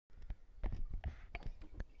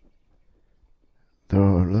there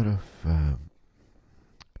are a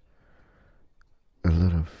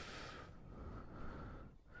lot of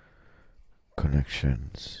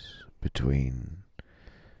connections between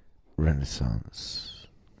Renaissance,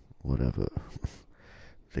 whatever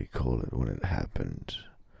they call it, when it happened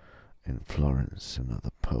in Florence.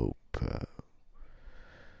 Another pope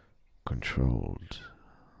controlled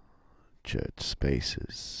church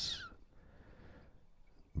spaces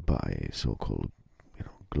by so-called,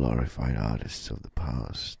 glorified artists of the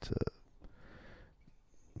past,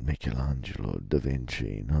 Michelangelo, Da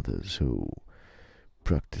Vinci, and others who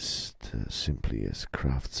practiced simply as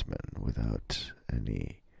craftsmen without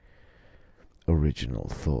any original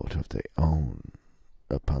thought of their own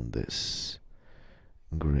upon this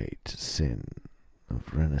great sin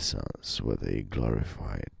of Renaissance, where they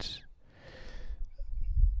glorified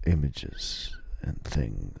images and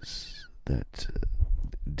things that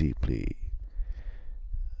deeply,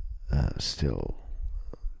 still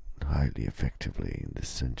highly effectively in this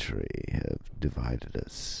century, have divided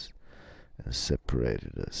us and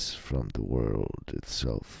separated us from the world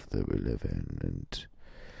itself that we live in. And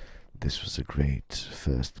this was a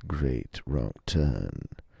first great wrong turn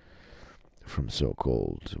from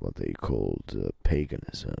so-called, what they called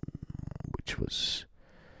paganism, which was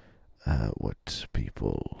what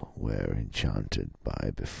people were enchanted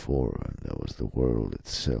by before, and that was the world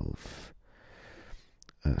itself,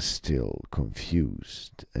 still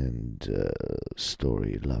confused and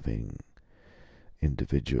story-loving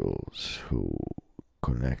individuals who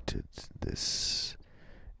connected this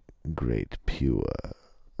great pure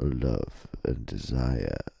love and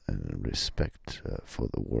desire and respect for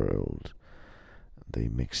the world. They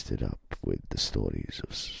mixed it up with the stories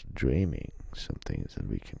of dreaming, some things that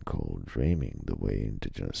we can call dreaming, the way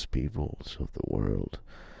indigenous peoples of the world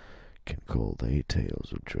can call their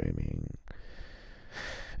tales of dreaming.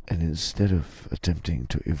 And instead of attempting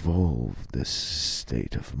to evolve this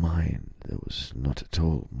state of mind that was not at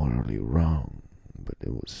all morally wrong, but it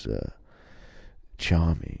was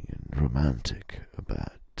charming and romantic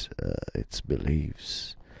about its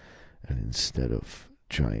beliefs, and instead of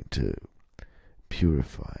trying to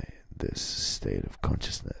purify this state of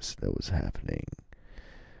consciousness that was happening,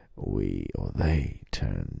 they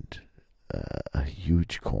turned a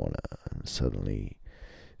huge corner and suddenly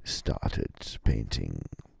started painting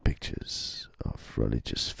pictures of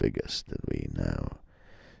religious figures that we now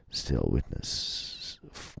still witness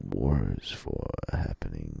wars for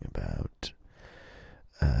happening about.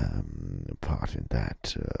 Part in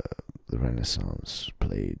that the Renaissance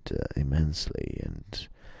played immensely, and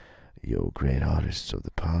your great artists of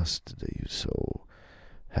the past that you so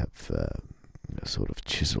have sort of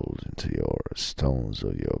chiseled into your stones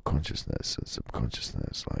of your consciousness and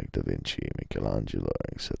subconsciousness, like Da Vinci, Michelangelo,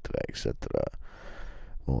 etc., etc.,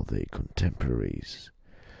 all the contemporaries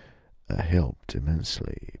helped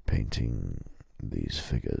immensely painting these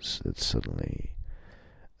figures that suddenly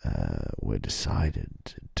were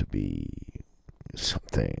decided to be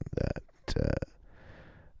something that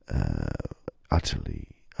utterly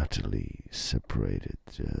separated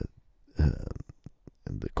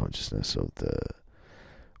the consciousness of the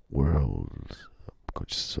world,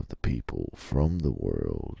 consciousness of the people from the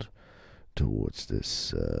world, towards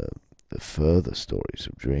this the further stories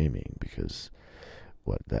of dreaming, because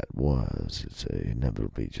what that was, it's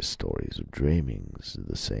inevitably just stories of dreamings,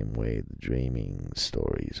 the same way the dreaming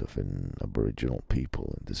stories of an Aboriginal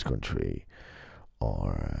people in this country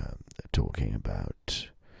are talking about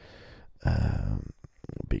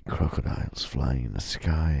big crocodiles flying in the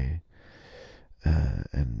sky,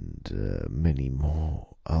 and many more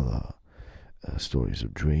other stories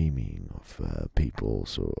of dreaming of people,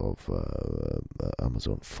 so of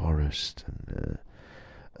Amazon forest, and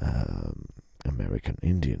American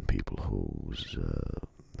Indian people who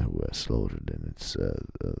were slaughtered in its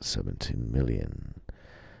 17 million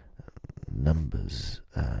numbers.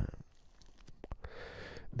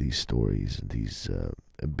 These stories and these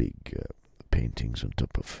big paintings on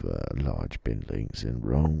top of large buildings in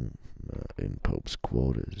Rome, in Pope's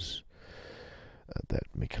quarters, that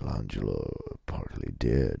Michelangelo partly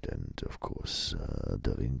did, and of course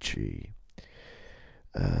Da Vinci,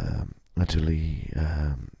 utterly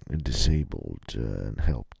disabled and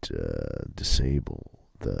helped disable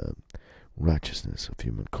the righteousness of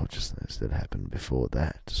human consciousness that happened before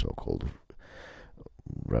that so-called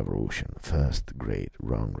revolution. First great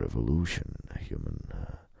wrong revolution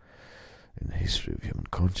in the history of human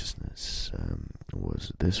consciousness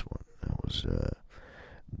was this one. It was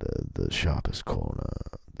the sharpest corner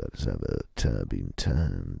that has ever been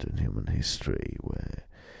turned in human history, where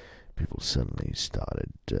people suddenly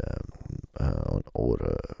started on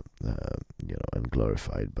order, and glorified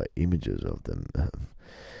glorified by images of them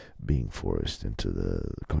being forced into the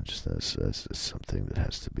consciousness as something that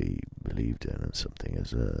has to be believed in, and something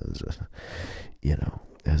as a you know,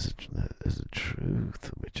 as a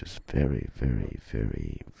truth, which is very, very,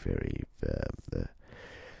 very, very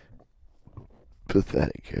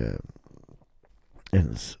pathetic.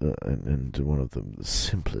 And one of the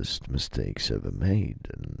simplest mistakes ever made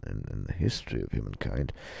in the history of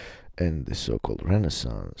humankind, and the so-called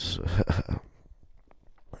Renaissance.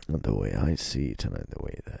 The way I see it, and the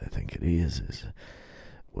way that I think it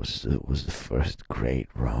was the first great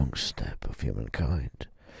wrong step of humankind.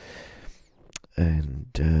 And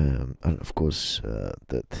of course,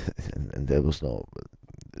 and there was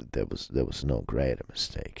no greater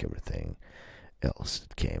mistake. Everything else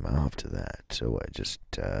that came after that. So I just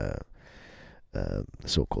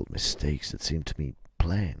so-called mistakes that seemed to me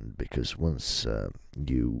planned, because once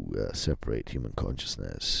you separate human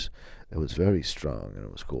consciousness, it was very strong, and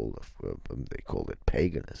it was called they called it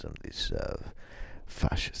paganism. These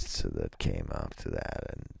fascists that came after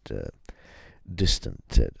that, and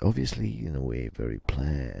distant, obviously in a way very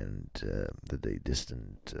planned, that they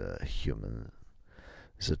distant humans'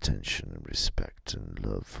 attention and respect and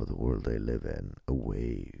love for the world they live in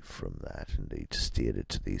away from that, and they steered it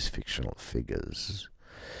to these fictional figures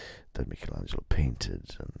that Michelangelo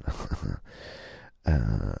painted,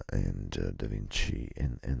 and Da Vinci,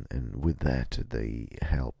 and with that they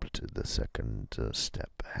helped the second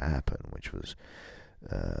step happen, which was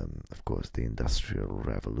of course the Industrial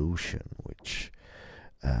Revolution, which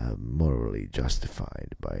morally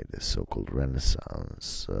justified by the so-called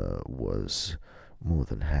Renaissance, was more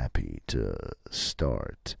than happy to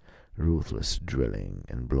start ruthless drilling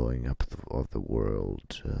and blowing up of the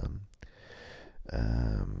world,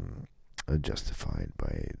 justified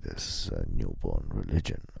by this newborn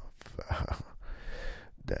religion of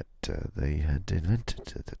that they had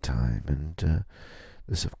invented at the time, and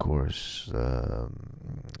this, of course,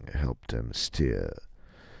 helped them steer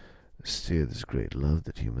this great love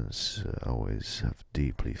that humans always have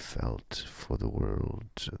deeply felt for the world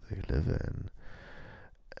they live in,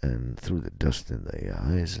 and threw the dust in their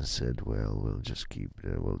eyes and said, well, we'll just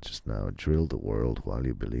now drill the world while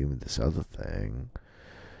you believe in this other thing,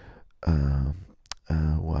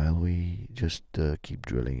 while we just keep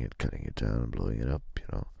drilling it, cutting it down, and blowing it up,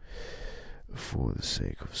 for the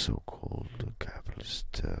sake of so-called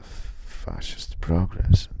capitalist fascist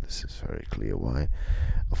progress. And this is very clear why.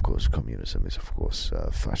 Of course, communism is, of course,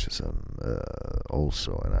 fascism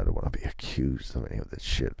also, and I don't want to be accused of any of that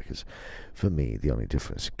shit, because for me, the only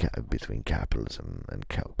difference between capitalism and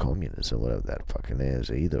communism, whatever that fucking is,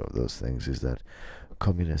 either of those things, is that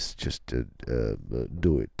communists just do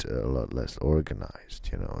it a lot less organized.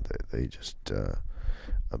 They just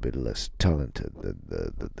a bit less talented than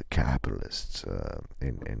the capitalists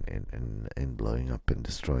in blowing up and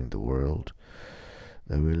destroying the world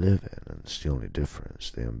that we live in. And it's the only difference.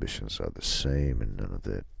 The ambitions are the same, and none of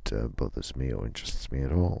that bothers me or interests me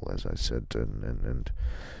at all, as I said. And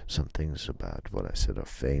some things about what I said are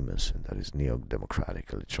famous, and that is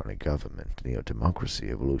neo-democratic electronic government, neo-democracy,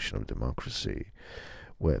 evolution of democracy,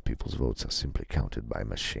 where people's votes are simply counted by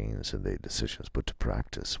machines and their decisions put to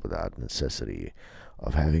practice without necessity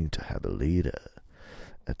of having to have a leader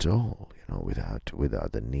at all,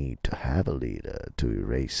 without the need to have a leader to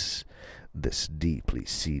erase this deeply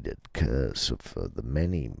seated curse of the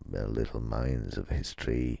many little minds of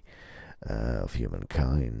history of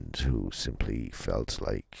humankind who simply felt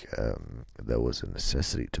like there was a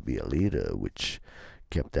necessity to be a leader, which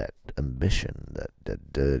kept that ambition,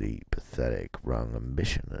 that dirty, pathetic, wrong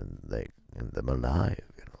ambition, in them alive.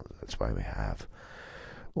 That's why we have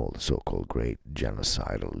all the so-called great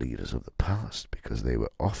genocidal leaders of the past, because they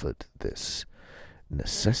were offered this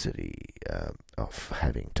necessity of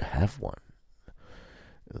having to have one.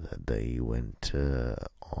 That they went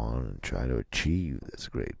on and tried to achieve this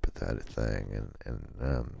great pathetic thing,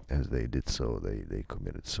 and as they did so, they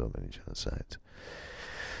committed so many genocides.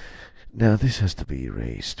 Now, this has to be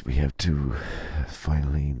erased. We have to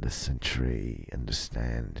finally, in this century,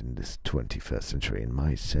 understand, in this 21st century, in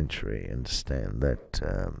my century, understand that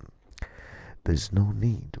there's no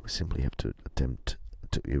need. We simply have to attempt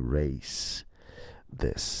to erase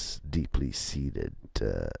this deeply seated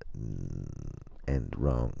and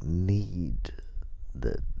wrong need,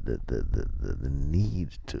 the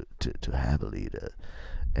need to have a leader.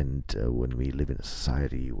 And when we live in a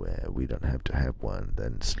society where we don't have to have one,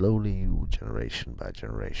 then slowly, generation by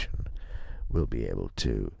generation, we'll be able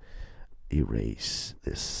to erase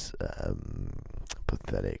this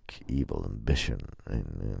pathetic, evil ambition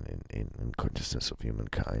in consciousness of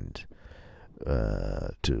humankind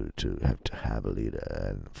to have a leader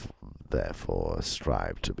and therefore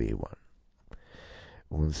strive to be one.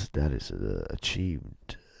 Once that is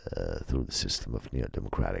achieved through the system of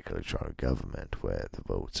neo-democratic electoral government, where the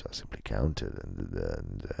votes are simply counted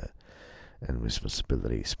and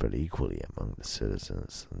responsibility spread equally among the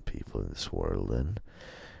citizens and people in this world, then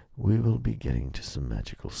we will be getting to some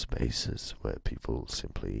magical spaces where people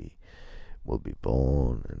simply will be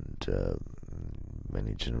born, and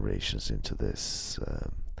many generations into this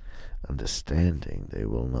understanding, they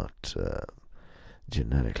will not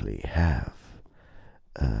genetically have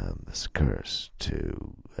this curse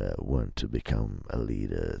to want to become a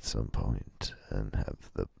leader at some point and have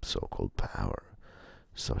the so-called power,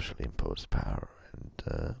 socially imposed power, and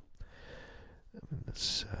I mean,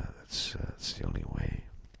 that's the only way.